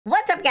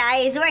up,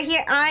 guys? We're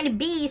here on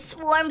Bee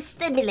Swarm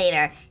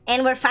Simulator,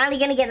 and we're finally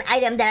gonna get an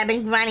item that I've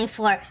been grinding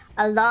for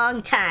a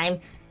long time,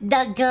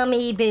 the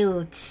Gummy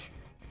Boots.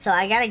 So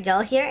I gotta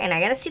go here, and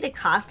I gotta see the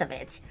cost of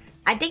it.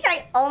 I think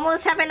I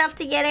almost have enough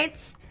to get it,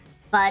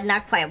 but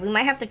not quite. We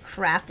might have to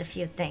craft a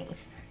few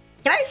things.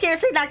 Can I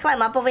seriously not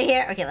climb up over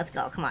here? Okay, let's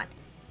go. Come on.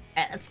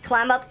 Alright, let's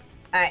climb up.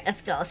 Alright,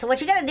 let's go. So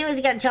what you gotta do is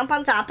you gotta jump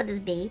on top of this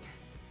bee,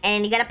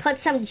 and you gotta put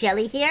some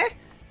jelly here,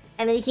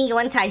 and then you can go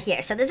inside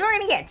here. So this is what we're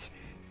gonna get.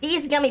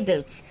 These Gummy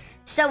Boots.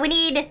 So we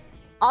need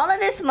all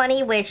of this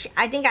money, which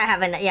I think I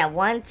have enough. Yeah,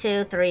 1,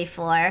 2, 3,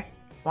 4.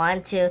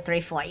 1, 2,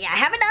 3, 4. Yeah, I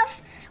have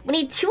enough. We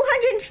need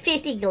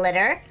 250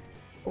 glitter,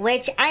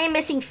 which I am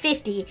missing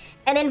 50,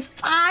 and then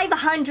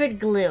 500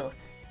 glue.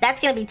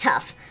 That's gonna be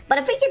tough. But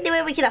if we can do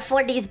it, we can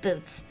afford these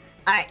boots.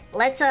 Alright,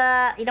 let's,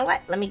 you know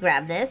what? Let me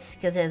grab this,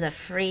 because there's a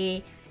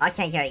free... Oh, I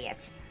can't get it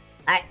yet.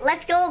 Alright,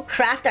 let's go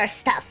craft our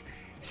stuff.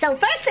 So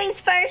first things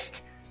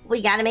first, we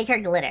gotta make our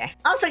glitter.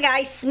 Also,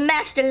 guys,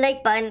 smash the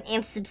like button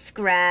and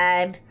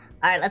subscribe.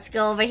 Alright, let's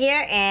go over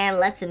here and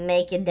let's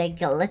make it the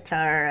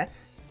glitter.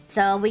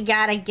 So we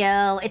gotta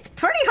go... It's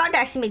pretty hard to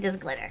actually make this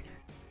glitter.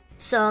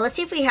 So let's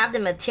see if we have the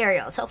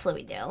materials. Hopefully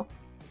we do.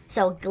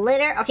 So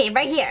glitter... Okay,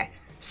 right here.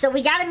 So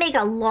we gotta make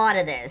a lot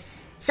of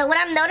this. So what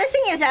I'm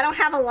noticing is I don't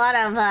have a lot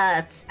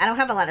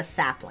of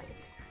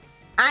saplings.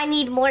 I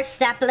need more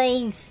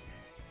saplings.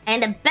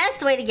 And the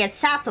best way to get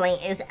sapling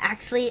is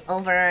actually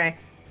over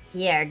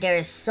here.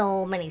 There's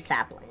so many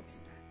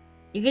saplings.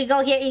 You can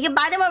go here. You can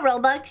buy them on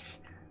Roblox.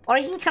 Or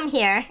you can come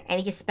here and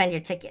you can spend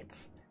your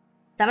tickets.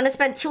 So I'm going to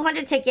spend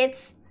 200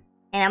 tickets.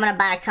 And I'm going to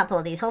buy a couple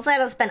of these. Hopefully I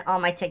don't spend all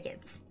my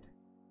tickets.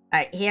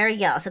 Alright, here we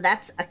go. So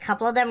that's a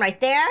couple of them right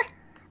there.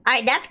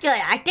 Alright, that's good.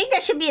 I think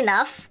that should be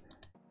enough.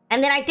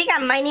 And then I think I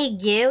might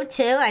need goo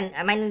too. And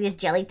I might need this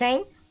jelly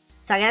thing.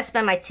 So I got to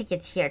spend my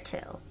tickets here too.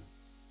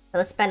 So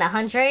let's spend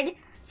 100.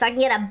 So I can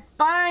get a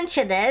bunch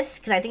of this,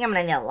 because I think I'm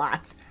going to need a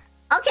lot.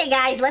 Okay,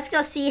 guys, let's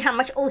go see how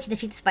much... Oh, we can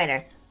defeat the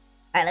spider.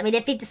 Alright, let me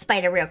defeat the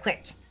spider real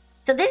quick.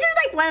 So this is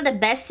like one of the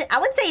best... I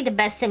would say the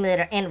best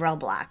simulator in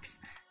Roblox.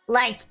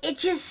 Like,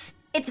 it's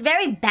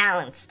very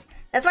balanced.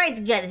 That's why it's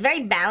good. It's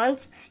very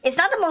balanced. It's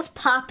not the most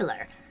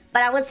popular,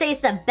 but I would say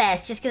it's the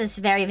best, just because it's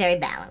very, very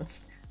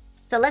balanced.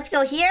 So let's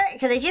go here,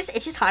 because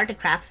it's just hard to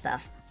craft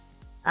stuff.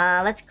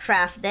 Let's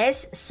craft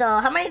this. So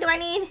how many do I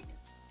need?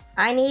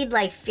 I need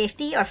like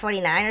 50 or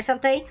 49 or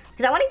something.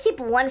 Because I want to keep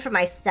one for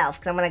myself.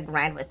 Because I'm going to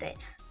grind with it.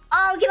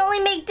 Oh, we can only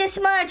make this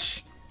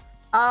much.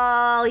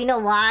 Oh, you know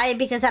why?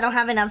 Because I don't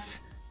have enough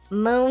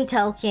moon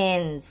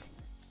tokens.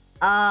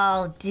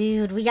 Oh,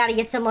 dude. We got to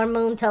get some more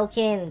moon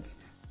tokens.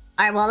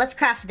 Alright, well, let's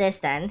craft this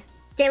then.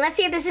 Okay, let's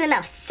see if this is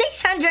enough.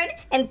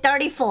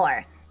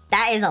 634.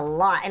 That is a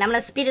lot. And I'm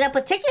going to speed it up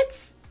with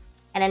tickets.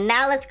 And then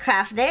now let's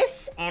craft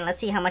this. And let's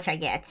see how much I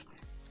get.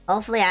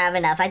 Hopefully I have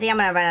enough. I think I'm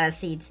going to run out of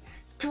seeds.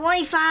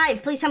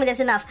 25. Please tell me that's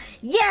enough.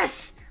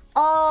 Yes!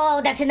 Oh,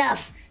 that's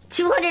enough.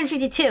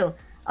 252.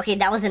 Okay,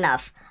 that was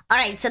enough.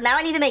 Alright, so now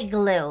I need to make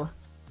glue.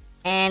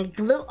 And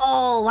glue...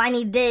 Oh, I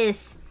need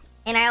this.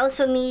 And I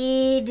also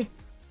need... Do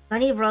I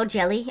need raw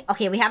jelly?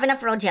 Okay, we have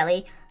enough raw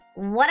jelly.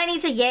 What I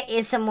need to get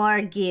is some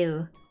more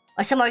goo.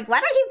 Or some more... Why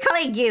do I keep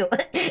calling it goo?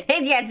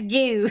 Yeah, it's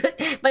goo.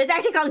 But it's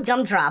actually called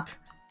gumdrop.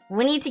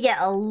 We need to get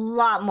a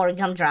lot more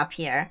gumdrop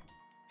here.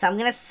 So I'm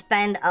gonna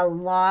spend a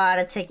lot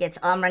of tickets.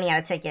 Oh, I'm running out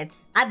of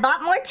tickets. I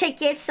bought more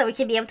tickets so we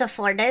can be able to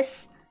afford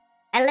this.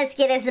 And let's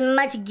get as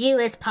much goo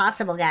as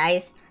possible,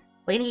 guys.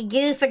 We're gonna get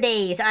goo for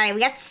days. Alright,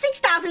 we got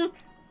 6,000.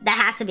 That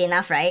has to be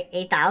enough, right?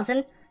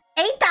 8,000?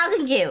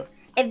 8,000 goo.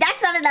 If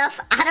that's not enough,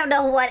 I don't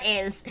know what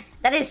is.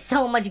 That is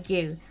so much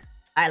goo.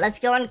 Alright, let's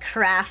go and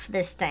craft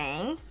this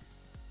thing.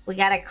 We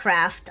gotta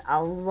craft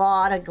a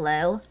lot of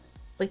glue.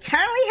 We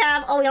currently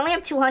have... Oh, we only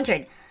have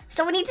 200.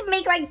 So we need to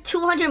make like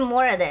 200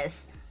 more of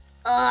this.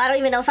 Oh, I don't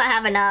even know if I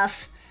have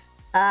enough.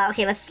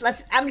 Okay, let's...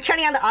 I'm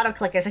turning on the auto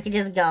clicker so I can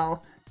just go.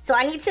 So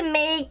I need to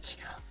make...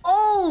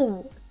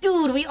 Oh!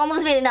 Dude, we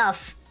almost made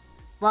enough.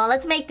 Well,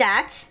 let's make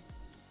that.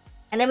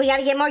 And then we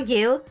gotta get more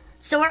goo.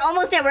 So we're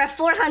almost there. We're at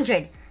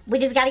 400. We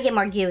just gotta get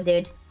more goo,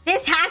 dude.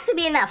 This has to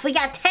be enough. We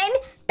got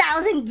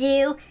 10,000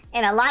 goo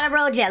and a lot of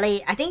royal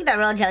jelly. I think the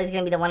royal jelly is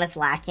gonna be the one that's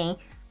lacking.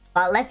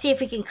 But let's see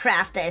if we can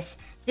craft this.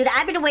 Dude,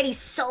 I've been waiting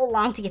so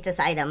long to get this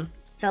item.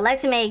 So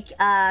let's make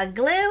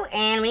glue,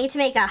 and we need to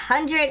make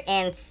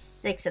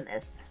 106 of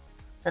this.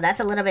 So that's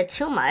a little bit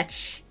too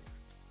much.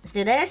 Let's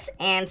do this,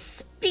 and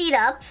speed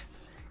up.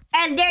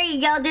 And there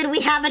you go, dude, we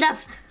have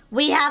enough.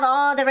 We have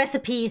all the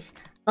recipes.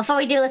 Before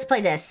we do, let's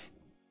play this.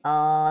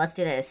 Oh, let's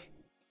do this.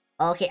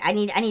 Okay, I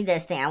need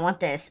this thing, I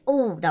want this.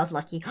 Ooh, that was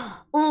lucky.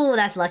 Ooh,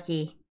 that's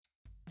lucky.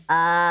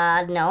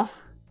 No.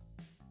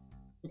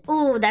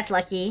 Ooh, that's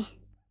lucky.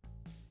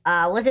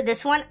 Was it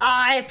this one? Oh,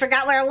 I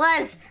forgot where it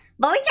was.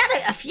 But we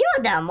got a few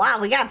of them. Wow,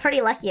 we got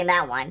pretty lucky in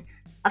that one.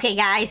 Okay,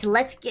 guys,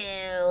 let's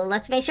go.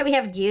 Let's make sure we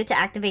have goo to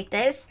activate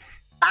this.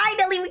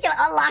 Finally, we can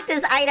unlock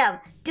this item.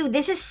 Dude,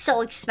 this is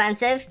so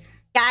expensive.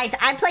 Guys,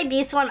 I play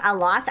Bee Swarm a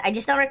lot. I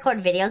just don't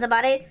record videos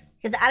about it.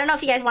 Because I don't know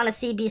if you guys want to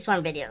see Bee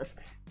Swarm videos.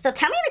 So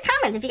tell me in the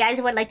comments if you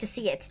guys would like to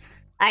see it.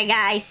 Alright,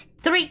 guys.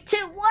 3, 2,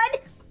 1.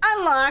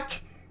 Unlock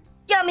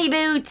Gummy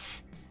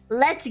Boots.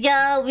 Let's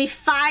go. We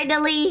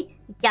finally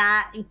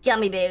got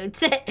Gummy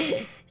Boots.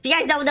 If you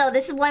guys don't know,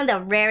 this is one of the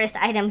rarest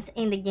items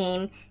in the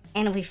game.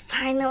 And we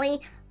finally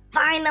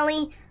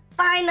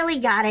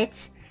got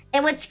it.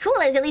 And what's cool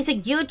is it leaves a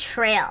good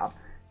trail.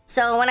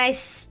 So when I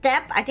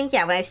step,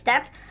 when I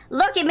step,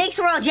 look, it makes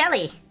royal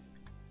jelly.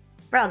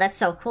 Bro, that's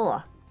so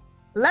cool.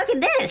 Look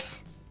at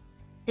this.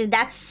 Dude,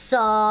 that's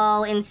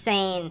so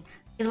insane.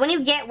 Because when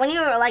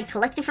you're like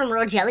collecting from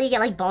royal jelly, you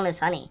get like bonus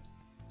honey.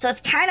 So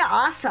it's kind of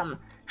awesome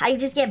how you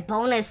just get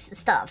bonus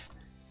stuff.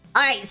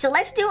 Alright, so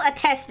let's do a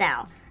test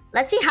now.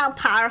 Let's see how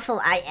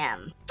powerful I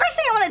am. First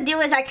thing I want to do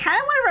is I kind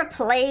of want to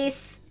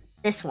replace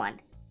this one.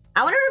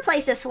 I want to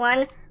replace this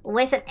one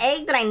with an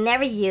egg that I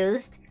never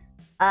used.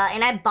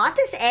 And I bought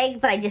this egg,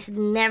 but I just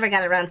never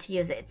got around to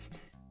use it.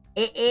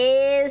 It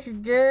is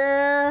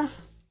the...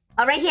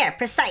 Oh, right here,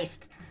 Precise.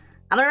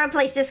 I'm going to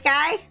replace this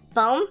guy.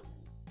 Boom.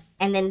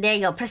 And then there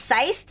you go,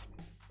 Precise.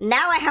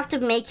 Now I have to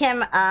make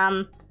him...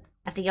 I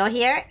have to go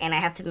here, and I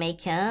have to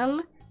make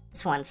him...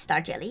 This one, Star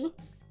Jelly.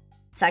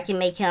 So I can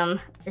make him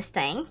this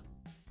thing.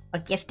 Or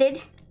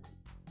Gifted.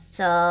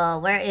 So,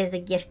 where is the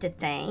gifted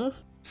thing?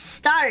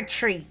 Star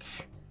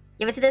Treats.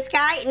 Give it to this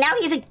guy. Now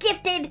he's a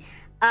gifted...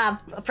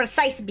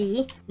 Precise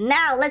bee.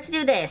 Now, let's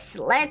do this.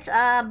 Let's,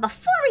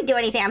 before we do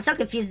anything, I'm so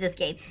confused with this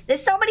game.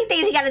 There's so many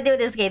things you gotta do in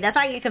this game. That's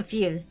why I get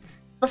confused.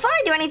 Before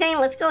I do anything,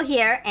 let's go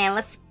here and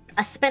let's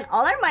spend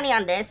all our money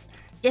on this,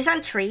 just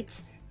on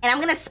treats, and I'm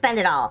gonna spend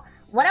it all.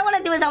 What I want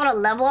to do is I want to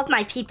level up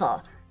my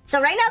people.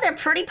 So right now they're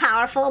pretty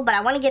powerful, but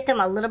I want to get them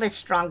a little bit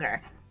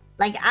stronger.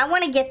 Like, I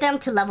want to get them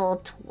to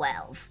level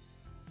 12.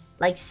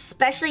 Like,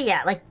 especially,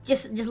 yeah, like,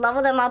 just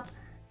level them up.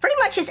 Pretty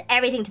much just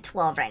everything to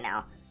 12 right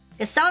now.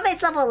 Because some of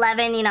it's level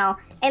 11, you know.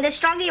 And the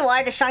stronger you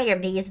are, the stronger your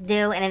bees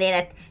do. And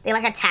they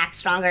like, attack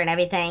stronger and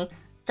everything.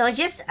 So it's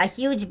just a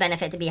huge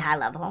benefit to be high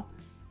level.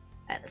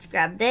 Alright, let's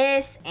grab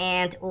this.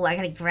 And, oh, I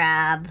gotta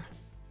grab...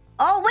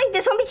 Oh, wait,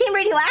 this one became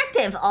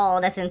radioactive. Oh,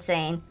 that's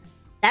insane.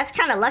 That's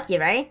kind of lucky,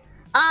 right?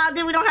 Oh,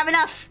 dude, we don't have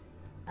enough.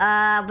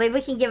 Maybe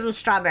we can give him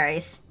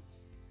strawberries.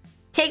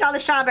 Take all the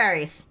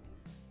strawberries.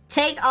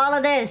 Take all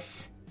of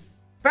this.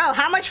 Bro,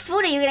 how much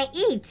food are you gonna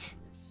eat?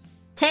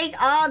 Take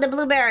all the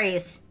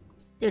blueberries.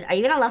 Dude, are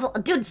you gonna level...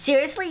 Dude,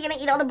 seriously? You gonna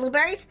eat all the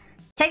blueberries?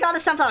 Take all the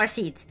sunflower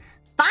seeds.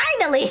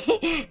 Finally!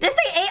 This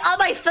thing ate all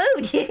my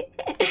food.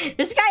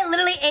 This guy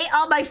literally ate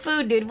all my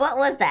food, dude. What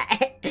was that?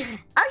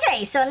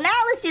 Okay, so now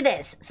let's do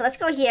this. So let's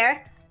go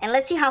here, and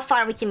let's see how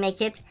far we can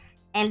make it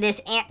in this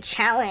ant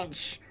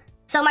challenge.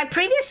 So my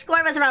previous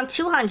score was around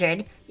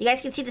 200. You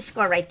guys can see the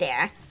score right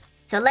there.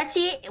 So let's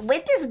see,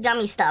 with this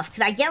gummy stuff,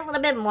 because I get a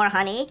little bit more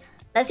honey.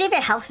 Let's see if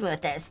it helps me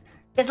with this.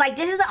 Because, like,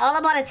 this is all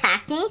about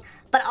attacking,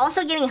 but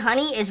also getting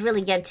honey is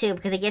really good, too,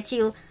 because it gets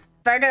you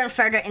further and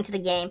further into the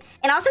game.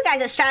 And also,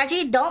 guys, a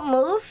strategy, don't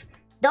move.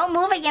 Don't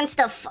move against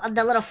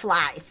the little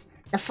flies.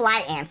 The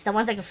fly ants, the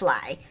ones that can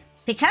fly.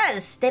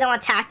 Because they don't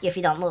attack you if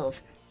you don't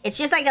move. It's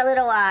just like a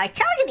little, kind of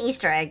like an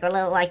Easter egg or a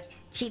little, like,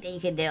 cheat that you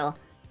can do.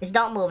 Just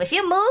don't move. If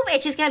you move,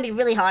 it's just going to be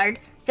really hard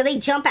because they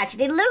jump at you.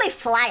 They literally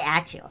fly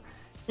at you.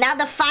 Now,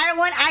 the fire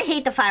one, I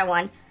hate the fire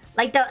one.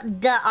 Like,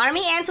 the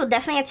army ants will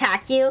definitely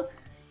attack you.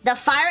 The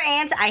fire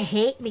ants, I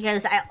hate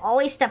because I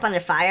always step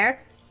under fire.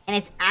 And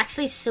it's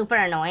actually super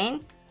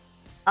annoying.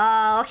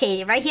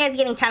 Okay, right here it's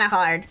getting kind of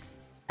hard.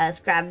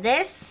 Let's grab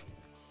this.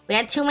 We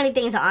had too many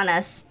things on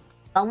us.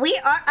 But we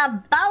are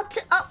about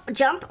to... Oh,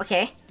 jump.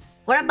 Okay.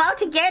 We're about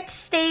to get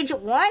stage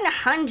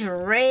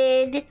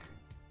 100. Okay,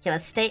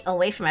 let's stay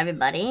away from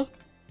everybody.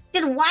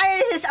 Dude,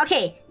 why is this...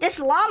 Okay, this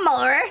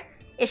lawnmower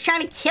is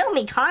trying to kill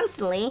me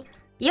constantly.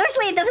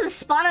 Usually it doesn't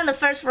spawn on the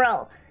first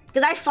row.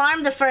 Because I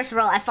farmed the first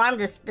row. I farmed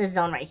this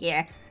zone right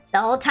here the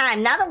whole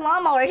time. Now the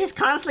lawnmower is just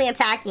constantly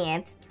attacking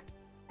it.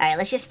 Alright,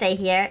 let's just stay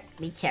here.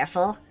 Be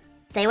careful.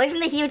 Stay away from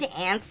the huge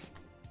ants.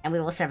 And we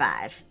will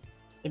survive.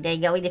 Okay, there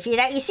you go. We defeated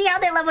that. You see how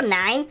they're level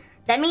 9?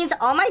 That means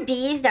all my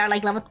bees that are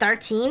like level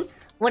 13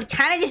 would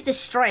kind of just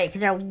destroy it.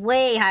 Because they're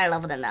way higher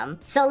level than them.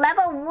 So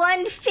level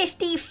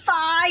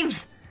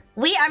 155.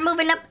 We are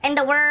moving up in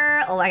the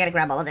world. Oh, I gotta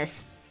grab all of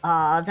this.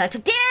 Oh, I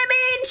took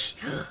damage.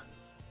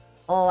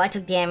 Oh, I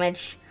took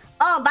damage.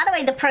 Oh, by the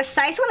way, the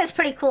precise one is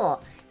pretty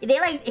cool.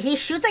 He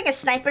shoots like a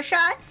sniper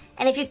shot.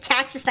 And if you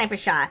catch the sniper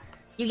shot,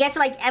 you get to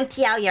like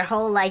empty out your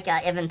whole like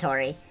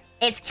inventory.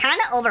 It's kind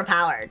of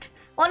overpowered.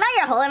 Well, not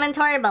your whole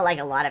inventory, but like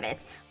a lot of it.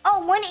 Oh,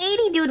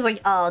 180, dude.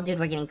 Dude,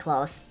 we're getting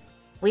close.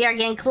 We are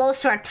getting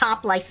close to our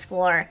top like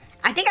score.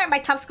 I think my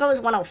top score was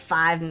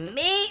 105.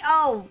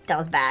 Oh, that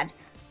was bad.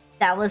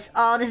 That was...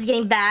 Oh, this is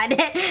getting bad.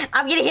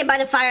 I'm getting hit by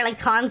the fire like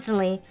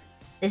constantly.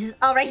 This is...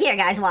 Oh, right here,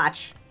 guys.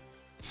 Watch.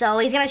 So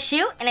he's gonna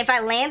shoot, and if I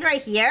land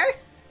right here,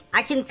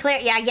 I can clear...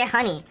 Yeah, I get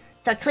honey.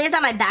 So it clears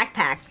out my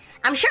backpack.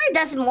 I'm sure it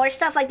does more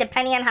stuff, like,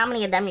 depending on how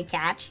many of them you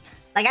catch.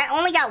 Like, I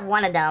only got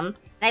one of them.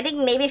 And I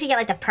think maybe if you get,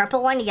 like, the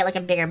purple one, you get, like,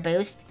 a bigger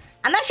boost.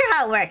 I'm not sure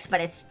how it works, but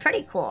it's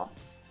pretty cool.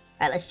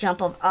 Alright, let's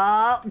jump up.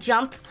 Oh,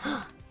 jump.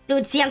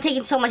 Dude, see, I'm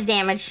taking so much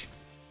damage.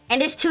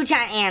 And there's 2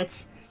 giant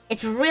ants.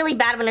 It's really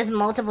bad when there's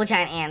multiple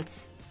giant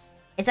ants.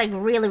 It's like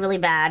really, really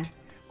bad.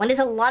 When there's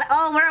a lot of...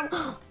 Oh,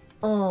 we're...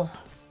 Oh.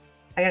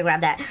 I gotta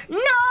grab that. No!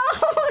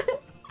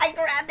 I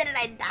grabbed it and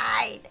I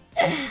died.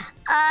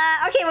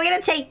 Okay, we're gonna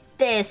take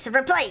this.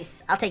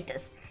 Replace. I'll take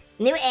this.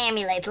 New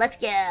amulet. Let's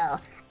go. Alright,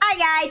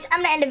 guys.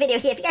 I'm gonna end the video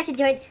here. If you guys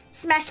enjoyed,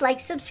 smash like,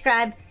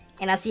 subscribe,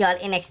 and I'll see you all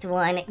in the next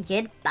one.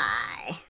 Goodbye.